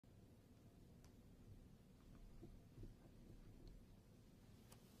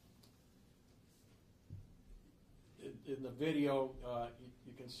in the video,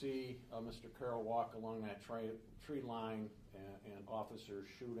 you can see Mr. Carrol walk along that tree line, and officers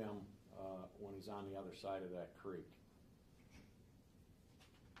shoot him when he's on the other side of that creek.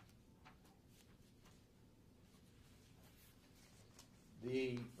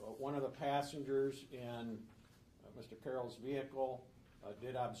 One of the passengers in Mr. Carrol's vehicle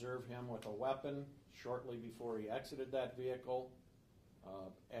did observe him with a weapon shortly before he exited that vehicle.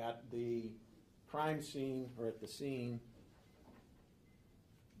 At the crime scene, or at the scene,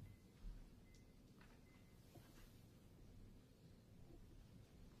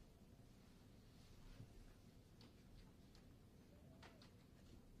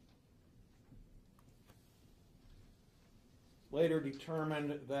 later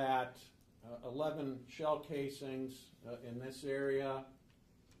determined that 11 shell casings in this area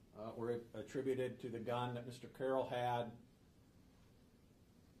were attributed to the gun that Mr. Carrol had.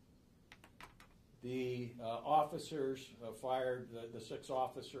 The officers fired, the 6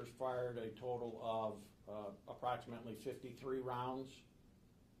 officers fired a total of approximately 53 rounds.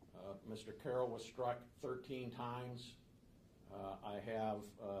 Mr. Carrol was struck 13 times. I have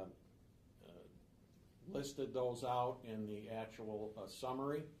listed those out in the actual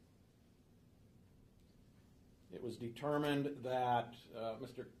summary. It was determined that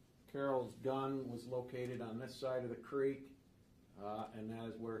Mr. Carrol's gun was located on this side of the creek, and that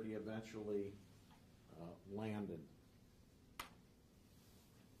is where he eventually landed.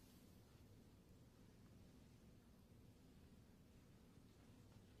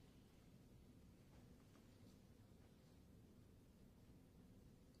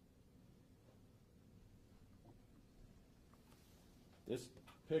 This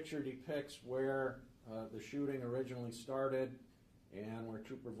picture depicts where the shooting originally started and where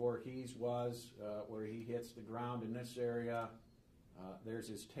Trooper Voorhees was, where he hits the ground in this area. There's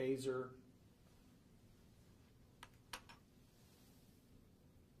his taser.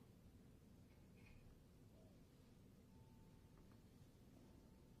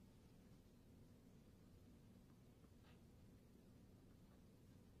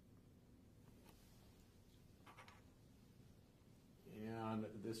 And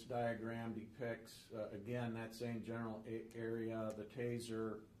this diagram depicts, again, that same general area, the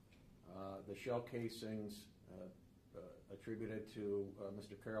taser, the shell casings attributed to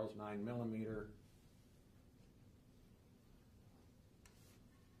Mr. Carrol's 9mm.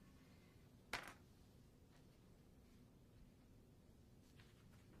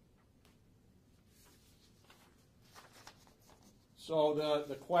 So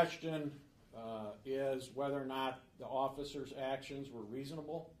the question is whether or not the officers' actions were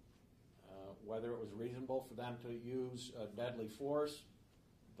reasonable, whether it was reasonable for them to use deadly force.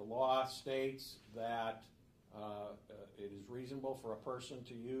 The law states that it is reasonable for a person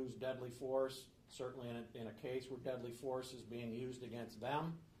to use deadly force, certainly in a case where deadly force is being used against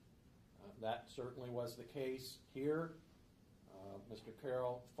them. That certainly was the case here. Mr.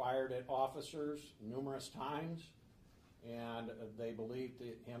 Carrol fired at officers numerous times, and they believed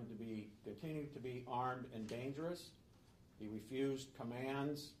him to continue to be armed and dangerous. He refused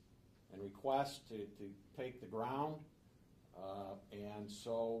commands and requests to take the ground, and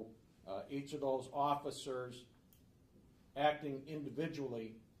so each of those officers, acting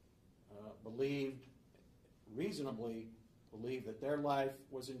individually, reasonably believed that their life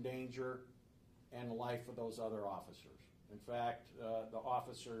was in danger and the life of those other officers. In fact, the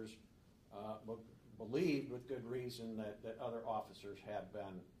officers believed with good reason that other officers had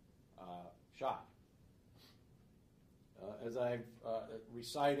been shot. As I've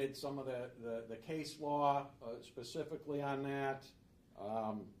recited some of the case law specifically on that,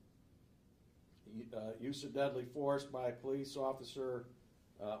 use of deadly force by a police officer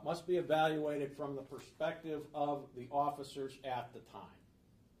must be evaluated from the perspective of the officers at the time.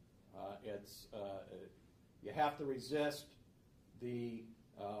 You have to resist the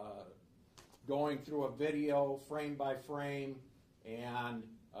going through a video frame by frame and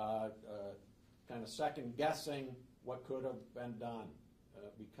kind of second guessing what could have been done,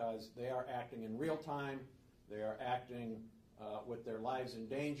 because they are acting in real time. They are acting with their lives in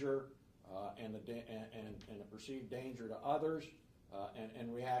danger and a perceived danger to others,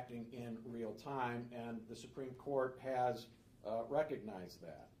 and reacting in real time. And the Supreme Court has recognized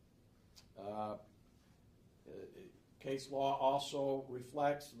that. Case law also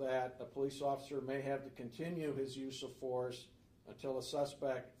reflects that a police officer may have to continue his use of force until a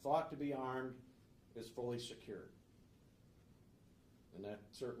suspect thought to be armed is fully secured. And that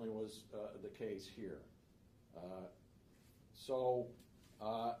certainly was the case here. So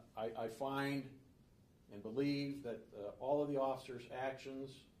I find and believe that all of the officers'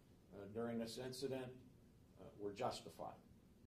 actions during this incident were justified.